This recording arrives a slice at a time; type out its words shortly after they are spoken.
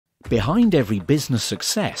Behind every business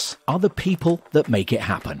success are the people that make it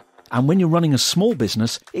happen. And when you're running a small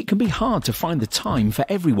business, it can be hard to find the time for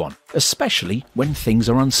everyone, especially when things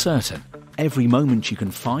are uncertain. Every moment you can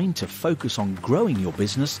find to focus on growing your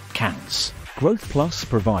business counts. Growth Plus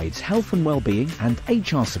provides health and well-being and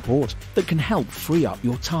HR support that can help free up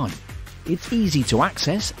your time. It's easy to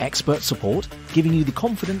access expert support, giving you the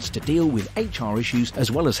confidence to deal with HR issues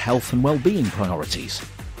as well as health and well-being priorities.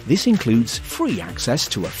 This includes free access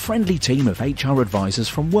to a friendly team of HR advisors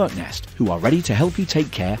from WorkNest who are ready to help you take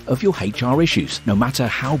care of your HR issues, no matter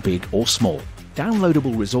how big or small.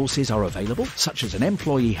 Downloadable resources are available, such as an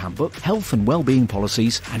employee handbook, health and well-being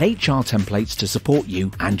policies, and HR templates to support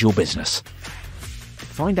you and your business.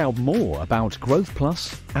 Find out more about Growth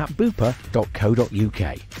Plus at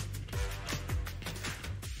bupa.co.uk.